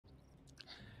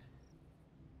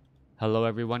Hello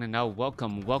everyone, and now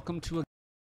welcome to a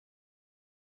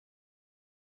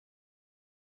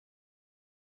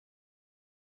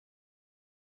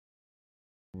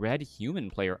red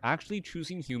human player, actually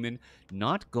choosing human,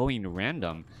 not going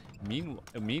random.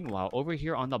 Meanwhile, over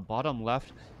here on the bottom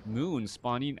left, Moon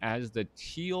spawning as the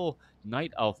teal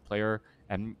night elf player,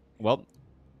 and well,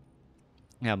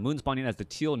 yeah, Moon spawning as the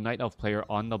teal night elf player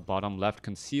on the bottom left.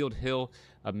 Concealed Hill,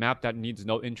 a map that needs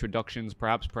no introductions.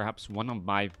 Perhaps one of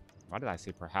my, why did I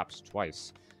say perhaps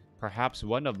twice? Perhaps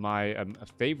one of my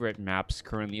favorite maps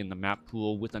currently in the map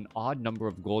pool, with an odd number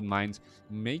of gold mines,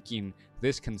 making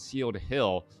this Concealed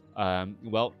Hill,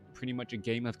 well, pretty much a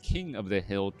game of King of the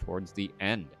Hill towards the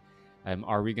end.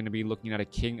 Are we going to be looking at a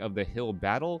King of the Hill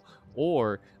battle,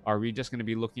 or are we just going to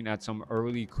be looking at some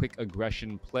early quick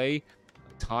aggression play?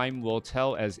 Time will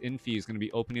tell, as Infi is going to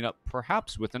be opening up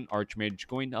perhaps with an Archmage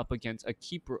going up against a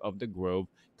Keeper of the Grove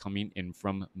coming in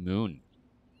from Moon.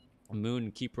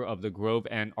 Moon, Keeper of the Grove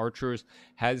and Archers,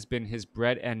 has been his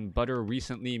bread and butter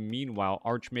recently. Meanwhile,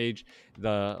 Archmage,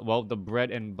 the bread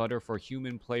and butter for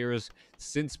human players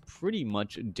since pretty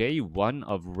much day one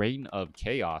of Reign of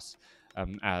Chaos,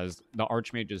 as the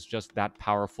Archmage is just that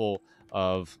powerful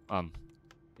of,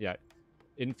 yeah,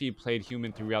 Infi played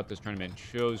human throughout this tournament.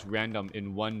 Chose random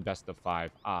in one best of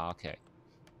 5. Ah, okay.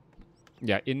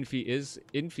 Yeah,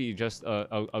 Infi just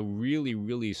a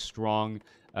really strong,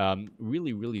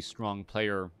 really strong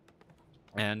player.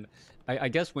 And I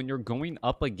guess when you're going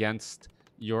up against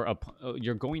you're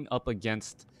going up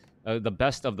against the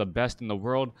best of the best in the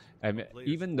world,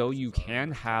 even though you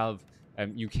can have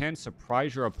you can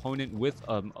surprise your opponent with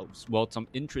well, some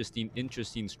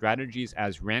interesting strategies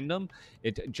as random.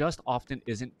 It just often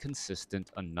isn't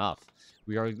consistent enough.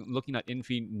 We are looking at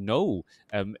Infi no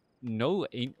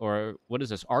or what is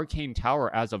this, arcane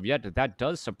tower as of yet. That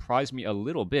does surprise me a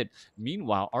little bit.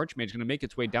 Meanwhile, Archmage is going to make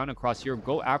its way down across here,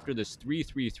 go after this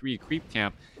 3-3-3 creep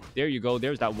camp. There you go.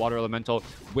 There's that water elemental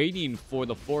waiting for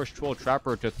the forest troll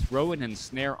trapper to throw an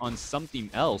ensnare on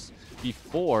something else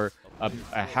before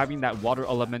having that water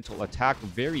elemental attack.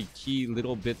 Very key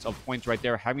little bits of points right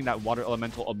there. Having that water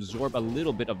elemental absorb a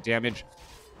little bit of damage,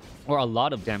 or a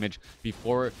lot of damage,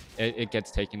 before it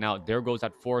gets taken out. There goes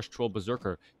that Forest Troll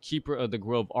Berserker. Keeper of the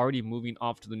Grove already moving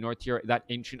off to the north here. That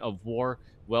Ancient of War,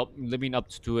 well, living up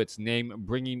to its name,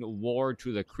 bringing war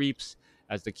to the creeps,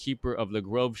 as the Keeper of the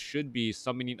Grove should be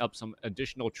summoning up some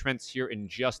additional Trents here in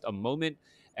just a moment,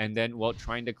 and then, well,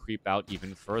 trying to creep out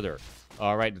even further.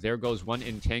 All right, there goes one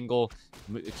Entangle.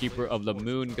 Keeper of the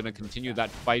Moon going to continue that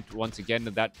fight once again.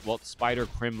 That, well, Spider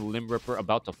Crim Limb Ripper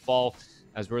about to fall,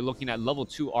 as we're looking at level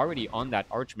 2 already on that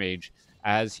Archmage,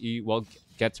 as he, well,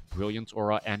 gets Brilliance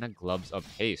Aura and a Gloves of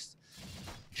Haste.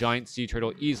 Giant Sea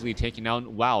Turtle easily taken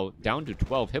down. Wow, down to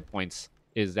 12 hit points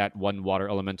is that one Water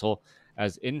Elemental,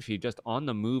 as Infi just on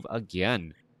the move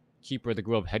again. Keeper of the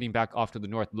Grove heading back off to the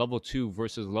north. Level 2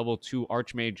 versus level 2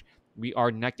 Archmage. We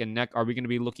are neck and neck. Are we going to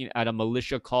be looking at a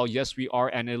militia call? Yes, we are,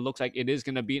 and it looks like it is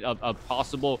going to be a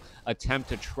possible attempt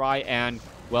to try and,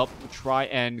 well,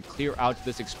 clear out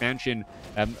this expansion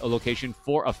location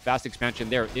for a fast expansion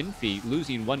there. Infi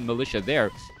losing one militia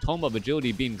there. Tome of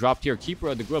Agility being dropped here. Keeper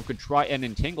of the Grove could try and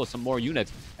entangle some more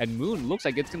units, and Moon looks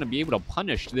like it's going to be able to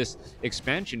punish this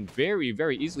expansion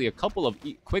very easily. A couple of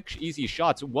quick, easy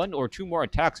shots, one or two more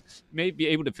attacks may be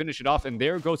able to finish it off, and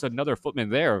there goes another footman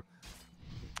there,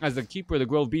 as the Keeper of the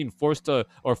Grove being forced to,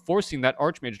 or forcing that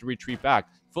Archmage to retreat back.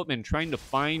 Footman trying to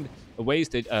find ways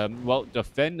to, well,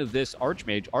 defend this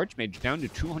Archmage. Archmage down to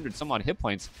 200 some odd hit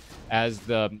points, as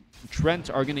the Trent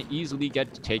are going to easily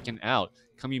get taken out.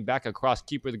 Coming back across,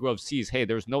 Keeper of the Grove sees, hey,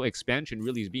 there's no expansion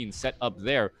really being set up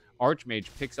there. Archmage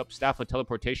picks up Staff of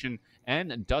Teleportation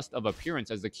and Dust of Appearance,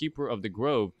 as the Keeper of the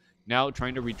Grove now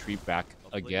trying to retreat back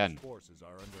again.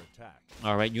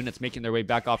 All right, units making their way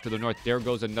back off to the north. There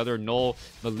goes another Null.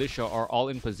 Militia are all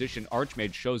in position.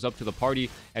 Archmage shows up to the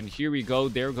party, and here we go.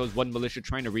 There goes one militia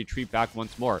trying to retreat back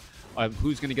once more.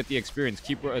 Who's going to get the experience?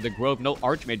 Keeper of the Grove. No,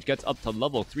 Archmage gets up to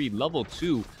level 3. Level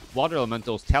 2, Water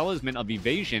Elementals. Talisman of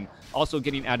Evasion also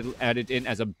getting added in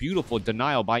as a beautiful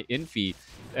denial by Infi,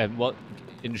 and, well,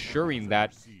 ensuring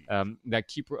that that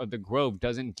Keeper of the Grove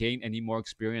doesn't gain any more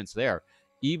experience there.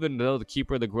 Even though the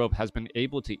Keeper of the Grove has been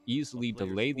able to easily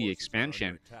delay the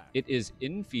expansion, it is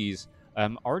Infi's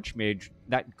Archmage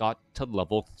that got to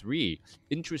level 3.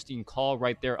 Interesting call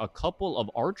right there. A couple of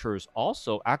archers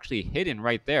also actually hidden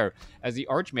right there as the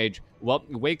Archmage, well,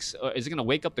 is going to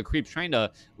wake up the creeps, trying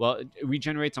to, well,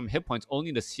 regenerate some hit points,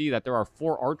 only to see that there are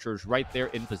 4 archers right there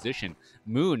in position.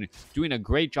 Moon doing a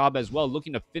great job as well,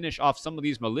 looking to finish off some of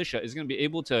these militia, is going to be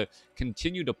able to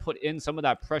continue to put in some of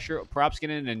that pressure, perhaps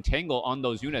getting an entangle on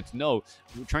those units. No,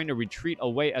 trying to retreat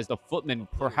away as the footman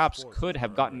perhaps could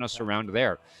have gotten us around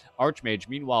there. Archmage,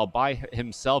 meanwhile, by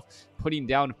himself, putting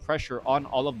down pressure on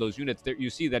all of those units. There, you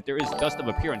see that there is dust of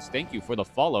appearance. Thank you for the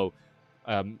follow.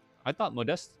 I thought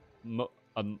Modest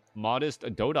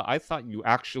Dota. I thought you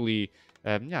actually,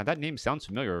 yeah, that name sounds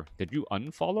familiar. Did you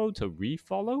unfollow to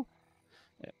refollow?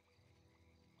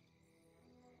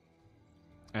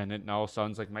 And it now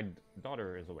sounds like my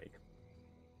daughter is awake.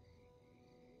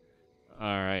 All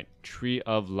right, Tree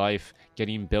of Life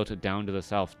getting built down to the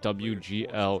south.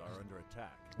 WGL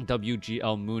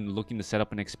Moon looking to set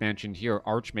up an expansion here.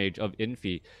 Archmage of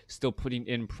Infi still putting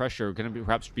in pressure. Going to be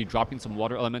perhaps dropping some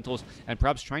water elementals and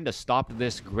perhaps trying to stop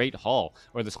this Great Hall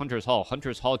or this Hunter's Hall.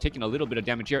 Hunter's Hall taking a little bit of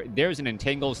damage here. There's an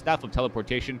entangle. Staff of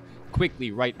Teleportation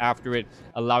quickly right after it,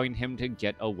 allowing him to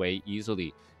get away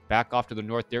easily. Back off to the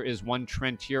north, there is one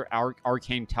Trent here. Our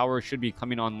Arcane Tower should be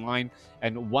coming online,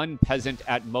 and one Peasant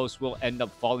at most will end up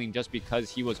falling just because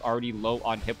he was already low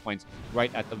on hit points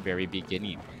right at the very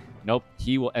beginning. Nope,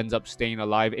 he will end up staying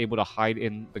alive, able to hide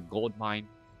in the gold mine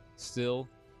still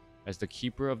as the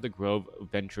Keeper of the Grove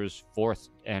ventures forth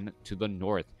and to the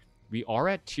north. We are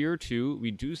at tier 2.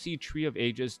 We do see Tree of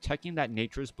Ages teching that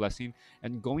Nature's Blessing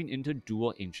and going into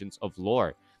Dual Ancients of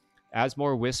Lore. As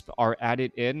more Wisp are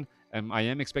added in, I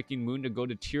am expecting Moon to go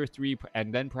to tier 3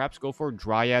 and then perhaps go for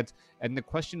Dryads. And the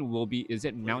question will be, is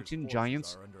it Mountain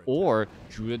Giants or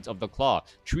Druids of the Claw?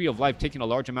 Tree of Life taking a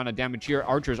large amount of damage here.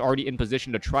 Archers already in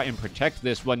position to try and protect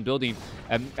this one building.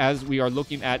 As we are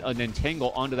looking at an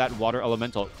entangle onto that Water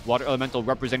Elemental. Water Elemental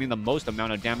representing the most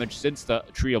amount of damage since the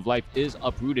Tree of Life is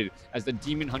uprooted, as the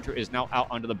Demon Hunter is now out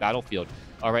onto the battlefield.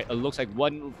 All right, it looks like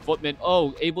one footman,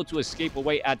 able to escape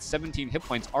away at 17 hit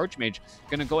points. Archmage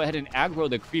going to go ahead and aggro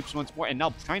the creeps once more, and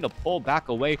now trying to pull back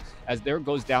away as there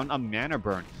goes down a mana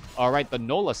burn. All right, the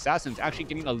Null Assassin's actually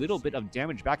getting a little bit of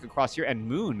damage back across here, and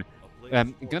Moon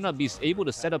gonna be able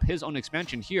to set up his own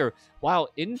expansion here, while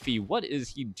Infi, what is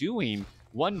he doing?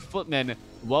 One footman,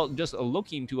 well, just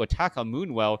looking to attack a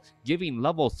Moonwell, giving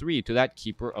level 3 to that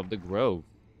Keeper of the Grove.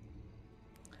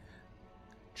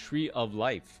 Tree of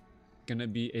Life gonna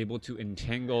be able to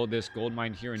entangle this gold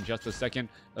mine here in just a second.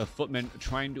 A footman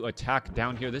trying to attack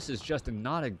down here. This is just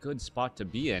not a good spot to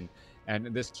be in, and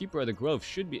this Keeper of the Grove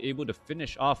should be able to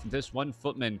finish off this one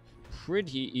footman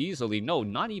pretty easily. No,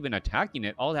 not even attacking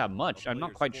it all that much. I'm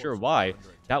not quite sure why.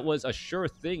 That was a sure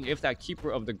thing if that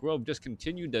Keeper of the Grove just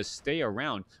continued to stay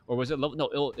around. Or was it level?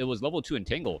 No, it was level 2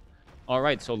 entangle. All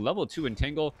right, so level 2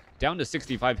 Entangle, down to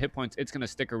 65 hit points. It's going to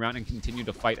stick around and continue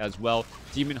to fight as well.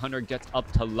 Demon Hunter gets up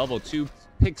to level 2,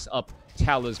 picks up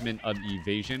Talisman of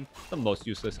Evasion, the most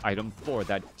useless item for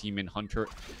that Demon Hunter,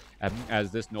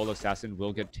 as this Null Assassin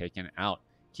will get taken out.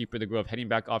 Keeper of the Grove heading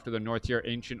back off to the north here.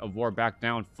 Ancient of War back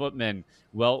down. Footman,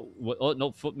 well,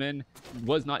 no, Footman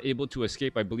was not able to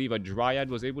escape. I believe a Dryad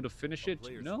was able to finish it.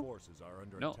 No,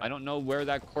 I don't know where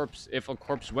that corpse, if a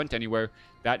corpse went anywhere.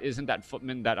 That isn't that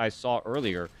Footman that I saw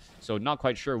earlier. So not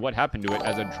quite sure what happened to it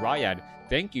as a Dryad.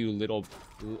 Thank you, little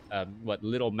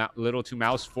two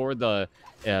mouse for the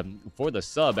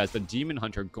sub, as the Demon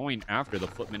Hunter going after the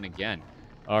Footman again.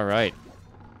 All right.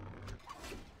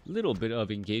 Little bit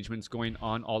of engagements going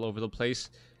on all over the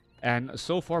place, and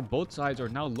so far both sides are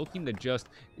now looking to just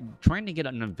trying to get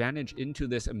an advantage into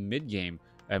this mid game.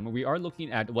 We are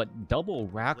looking at what double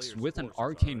racks with an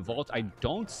Arcane Vault. I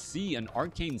don't see an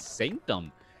Arcane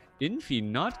Sanctum. Infi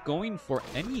not going for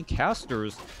any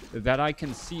casters that I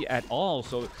can see at all.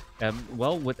 So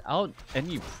well, without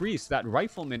any priests, that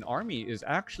Rifleman army is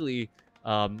actually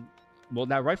well,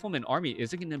 that Rifleman army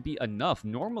isn't going to be enough.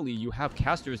 Normally, you have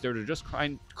casters there to just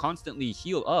constantly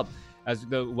heal up, as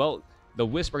the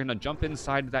Wisp are going to jump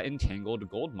inside that entangled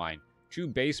gold mine. True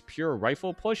base pure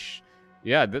rifle push.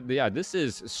 Yeah, this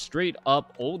is straight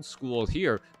up old school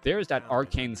here. There's that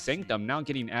Arcane Sanctum now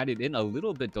getting added in, a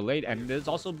little bit delayed, and it is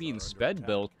also being sped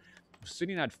built,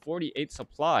 sitting at 48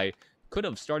 supply. Could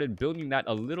have started building that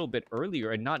a little bit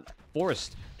earlier and not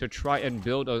forced to try and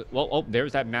build a... Well, oh,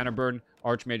 there's that mana burn.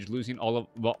 Archmage losing all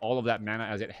of that mana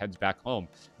as it heads back home.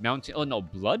 Mountain... Oh, no,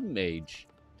 Blood Mage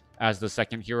as the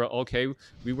second hero. Okay,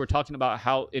 we were talking about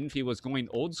how Infi was going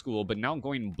old school, but now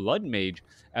going Blood Mage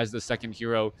as the second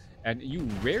hero. And you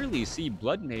rarely see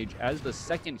Blood Mage as the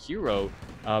second hero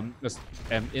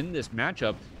in this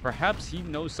matchup. Perhaps he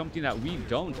knows something that we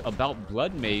don't about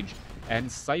Blood Mage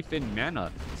and Siphon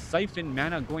Mana. Siphon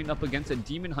Mana going up against a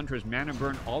Demon Hunter's Mana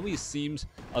Burn always seems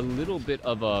a little bit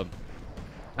of a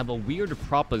weird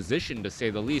proposition, to say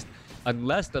the least.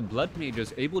 Unless the Blood Mage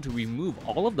is able to remove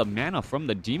all of the mana from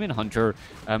the Demon Hunter,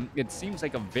 it seems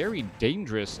like a very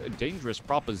dangerous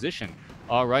proposition.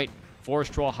 All right,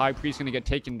 Forest Troll High Priest going to get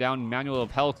taken down. Manual of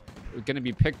Health going to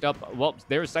be picked up. Well,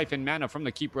 there's Siphon Mana from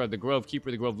the Keeper of the Grove. Keeper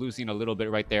of the Grove losing a little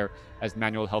bit right there as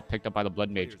Manual Health picked up by the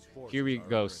Blood Mage. Here we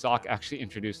go. Sock actually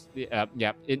introduced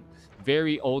the,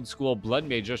 very old school Blood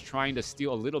Mage just trying to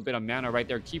steal a little bit of mana right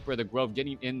there. Keeper of the Grove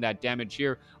getting in that damage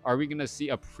here. Are we going to see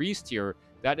a Priest here?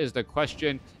 That is the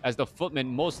question, as the Footman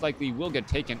most likely will get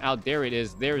taken out. There it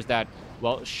is. There's that,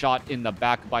 well, shot in the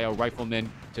back by a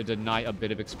Rifleman to deny a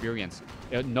bit of experience.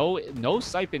 No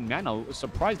Siphon Mana.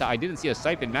 Surprised that I didn't see a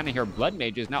Siphon Mana here. Blood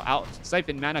Mage is now out.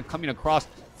 Siphon Mana coming across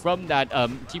from that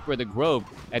Keeper of the Grove.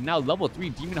 And now level 3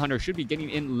 Demon Hunter should be getting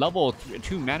in level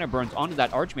 2 mana burns onto that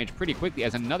Archmage pretty quickly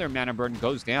as another mana burn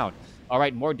goes down. All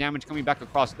right, more damage coming back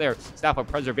across there. Staff of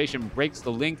Preservation breaks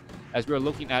the link as we're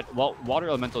looking at, well, Water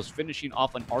Elementals finishing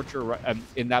off an Archer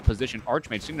in that position.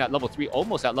 Archmage sitting at level 3,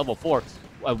 almost at level 4.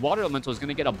 Water Elemental is going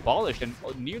to get abolished and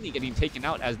nearly getting taken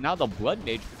out as now the Blood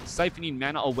Mage siphoning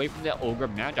mana away from the Ogre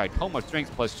Magi. Toma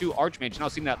Strength +2. Archmage now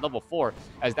sitting at level 4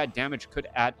 as that damage could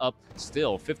add up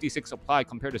still. 56 supply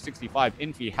compared to 65.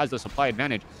 Infi has the supply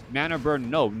advantage. Mana burn,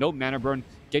 no mana burn.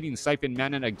 Getting Siphon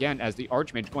Mana again as the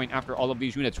Archmage going after all of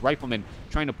these units. Riflemen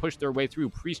trying to push their way through.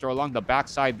 Priest are along the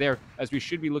backside there as we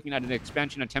should be looking at an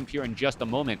expansion attempt here in just a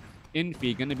moment.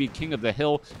 Infi going to be king of the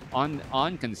hill on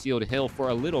Concealed Hill for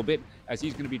a little bit as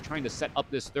he's going to be trying to set up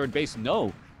this third base.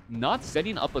 No, not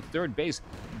setting up a third base,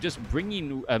 just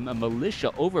bringing a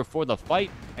militia over for the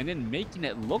fight and then making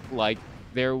it look like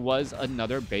there was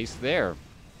another base there.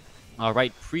 All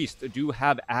right, Priest do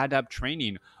have adept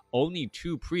training. Only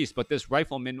 2 priests, but this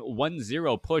Rifleman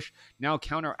 1-0 push now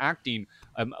counteracting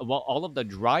all of the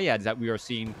Dryads that we are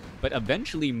seeing. But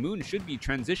eventually, Moon should be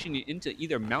transitioning into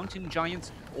either Mountain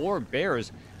Giants or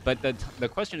Bears. But the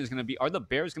question is going to be, are the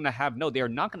Bears going to have... No, they are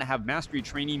not going to have Mastery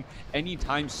training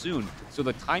anytime soon. So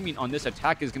the timing on this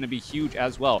attack is going to be huge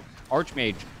as well.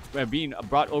 Archmage being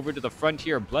brought over to the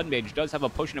frontier. Blood Mage does have a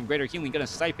potion of greater healing, gonna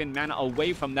siphon mana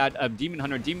away from that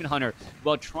Demon Hunter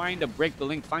while trying to break the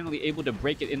link, finally able to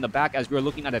break it in the back as we're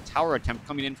looking at a tower attempt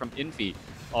coming in from Infi.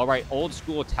 All right, old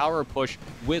school tower push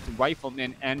with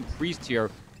Rifleman and Priest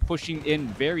here, pushing in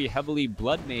very heavily.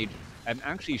 Blood Mage and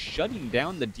actually shutting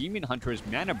down the Demon Hunter's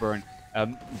mana burn.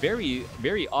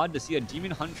 Very odd to see a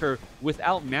Demon Hunter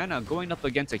without mana going up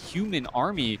against a human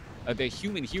army, the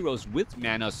human heroes with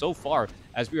mana so far,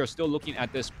 as we are still looking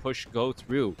at this push go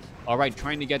through. All right,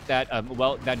 trying to get that,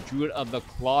 that Druid of the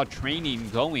Claw training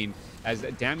going, as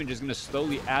damage is going to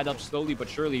slowly add up, slowly but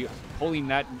surely, pulling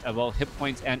that, hit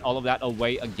points and all of that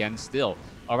away again still.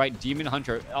 All right, Demon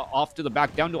Hunter off to the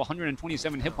back, down to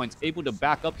 127 hit points, able to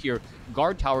back up here.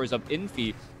 Guard towers of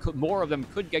Infi, more of them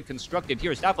could get constructed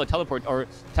here. Staff of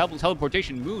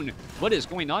Teleportation. Moon, what is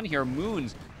going on here?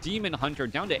 Moon's Demon Hunter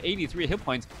down to 83 hit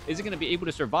points. Is it going to be able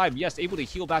to survive? Yes, able to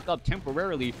heal back up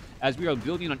temporarily as we are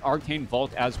building an Arcane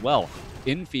Vault as well.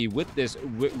 Infi with this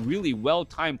really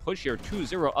well-timed push here,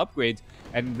 2-0 upgrades,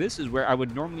 and this is where I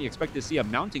would normally expect to see a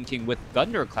Mountain King with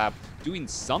Thunderclap doing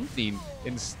something.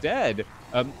 Instead,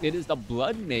 it is the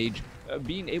Blood Mage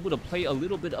being able to play a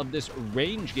little bit of this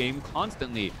range game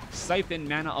constantly. Siphon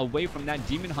mana away from that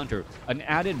Demon Hunter. An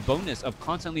added bonus of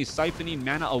constantly siphoning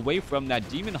mana away from that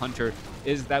Demon Hunter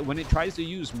is that when it tries to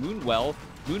use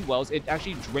Moonwells, it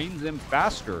actually drains them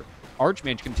faster.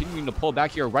 Archmage continuing to pull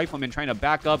back here. Rifleman trying to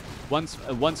back up. Once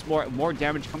more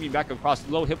damage coming back across.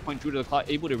 Low hit point Druid of the Claw,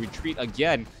 able to retreat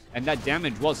again. And that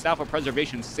damage, well, Staff of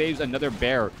Preservation saves another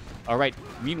bear. All right,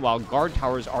 meanwhile, guard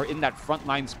towers are in that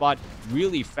frontline spot.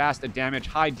 Really fast damage,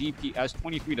 high DPS,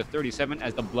 23 to 37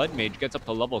 as the Blood Mage gets up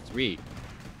to level 3.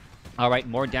 All right,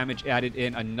 more damage added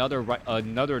in.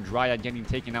 Another Dryad getting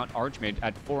taken out. Archmage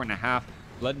at 4.5.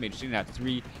 Blood Mage sitting at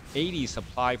 3. 80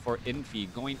 supply for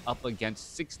Infi, going up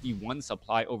against 61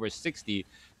 supply over 60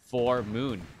 for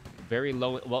Moon. Very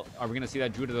low. Well, are we going to see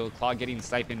that Druid of the Claw getting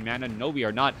siphon mana? No, we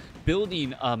are not.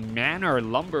 Building a Manor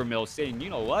Lumber Mill, saying, you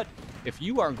know what? If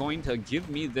you are going to give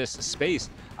me this space,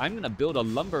 I'm going to build a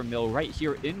lumber mill right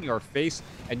here in your face,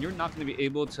 and you're not going to be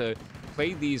able to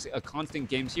play these constant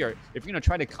games here. If you're going to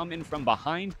try to come in from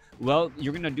behind, well,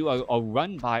 you're going to do a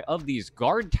run by of these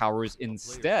guard towers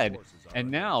instead. And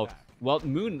now, well,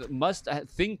 Moon must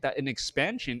think that an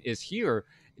expansion is here,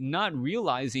 not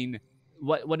realizing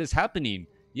what is happening.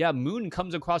 Yeah, Moon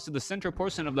comes across to the center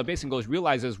portion of the base and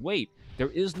realizes, wait,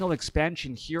 there is no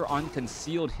expansion here on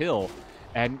Concealed Hill.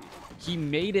 And he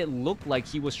made it look like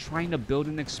he was trying to build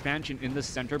an expansion in the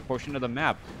center portion of the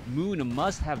map. Moon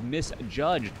must have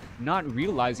misjudged, not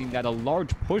realizing that a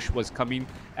large push was coming,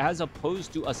 as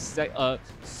opposed to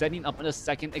setting up a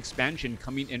second expansion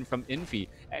coming in from Infi.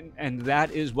 And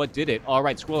that is what did it. All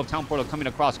right, Scroll of Town Portal coming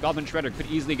across. Goblin Shredder could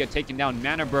easily get taken down.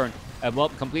 Mana Burn, well,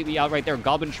 completely out right there.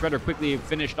 Goblin Shredder quickly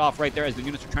finished off right there as the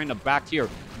units are trying to back here.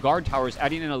 Guard towers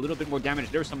adding in a little bit more damage.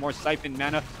 There's some more siphon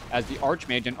mana as the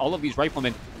Archmage and all of these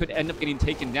riflemen could end up getting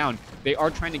taken down. They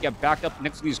are trying to get back up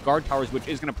next to these guard towers, which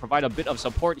is going to provide a bit of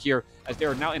support here as they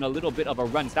are now in a little bit of a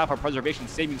run. Staff of Preservation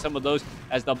saving some of those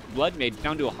as the Blood Mage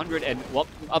down to 100 and, well,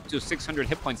 up to 600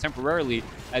 hit points temporarily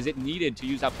as it needed to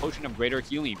use that Potion of Greater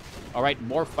Healing. All right,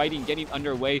 more fighting getting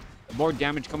underway. More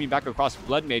damage coming back across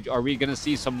Blood Mage. Are we going to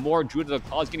see some more Druid of the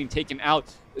Claws getting taken out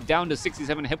down to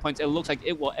 67 hit points? It looks like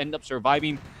it will end up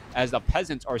surviving as the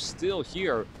peasants are still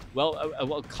here.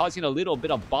 Well, causing a little bit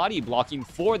of body blocking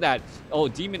for that. Oh,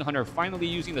 Demon Hunter finally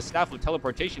using the Staff of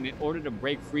Teleportation in order to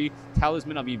break free.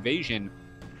 Talisman of Evasion.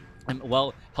 And,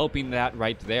 well, helping that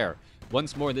right there.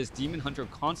 Once more, this Demon Hunter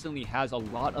constantly has a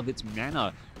lot of its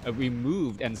mana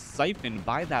removed and siphoned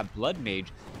by that Blood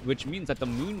Mage, which means that the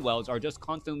Moon Wells are just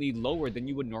constantly lower than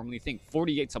you would normally think.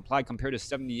 48 supply compared to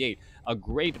 78. A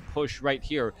great push right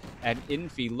here. And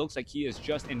Infi looks like he is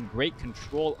just in great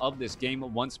control of this game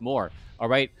once more. All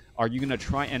right, are you going to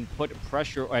try and put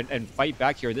pressure and fight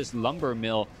back here? This Lumber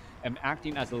Mill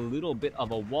acting as a little bit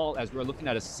of a wall as we're looking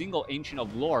at a single Ancient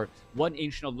of Lore. One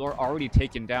Ancient of Lore already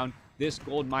taken down. This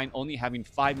gold mine only having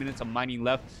 5 minutes of mining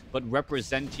left, but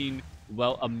representing,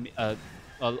 well,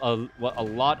 a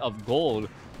lot of gold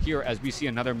here as we see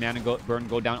another mana burn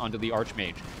go down onto the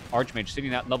Archmage. Archmage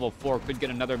sitting at level 4 could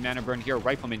get another mana burn here.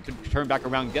 Rifleman could turn back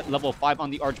around, get level 5 on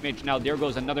the Archmage. Now there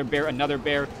goes another bear, and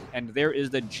there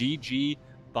is the GG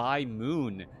by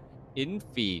Moon.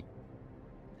 Infi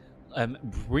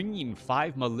bringing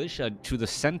 5 militia to the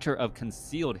center of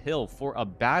Concealed Hill for a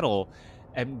battle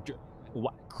and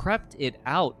crept it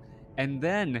out, and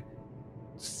then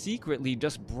secretly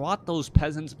just brought those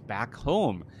peasants back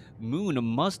home. Moon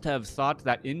must have thought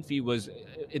that Infi was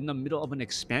in the middle of an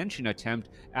expansion attempt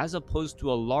as opposed to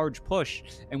a large push,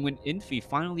 and when Infi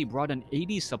finally brought an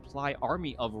 80 supply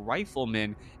army of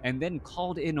riflemen and then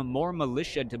called in more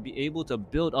militia to be able to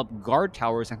build up guard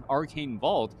towers and arcane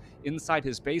vault inside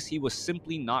his base, he was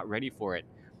simply not ready for it.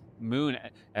 Moon,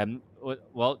 I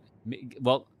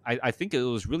think it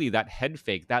was really that head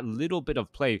fake, that little bit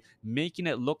of play, making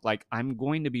it look like I'm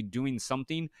going to be doing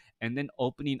something and then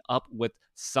opening up with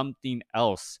something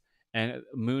else. And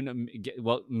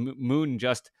Moon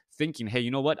just thinking, hey,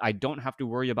 you know what? I don't have to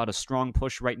worry about a strong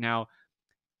push right now.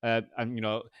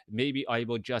 Maybe I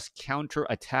will just counter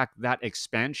attack that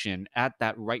expansion at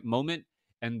that right moment,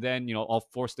 and then I'll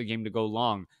force the game to go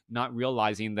long, not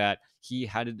realizing that he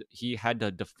had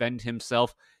to defend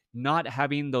himself, not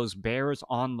having those bears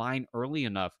online early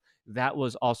enough. That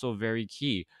was also very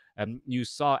key. You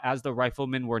saw as the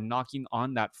riflemen were knocking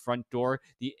on that front door,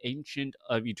 the Ancient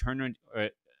of Eternity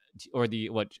or the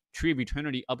Tree of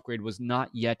Eternity upgrade was not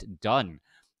yet done.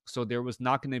 So there was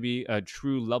not going to be a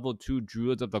true level 2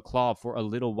 Druids of the Claw for a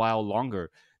little while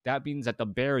longer. That means that the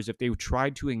bears, if they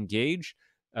tried to engage,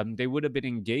 they would have been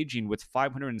engaging with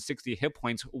 560 hit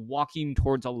points, walking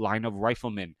towards a line of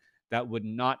riflemen. That would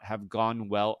not have gone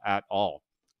well at all.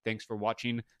 Thanks for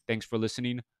watching. Thanks for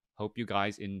listening. Hope you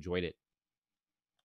guys enjoyed it.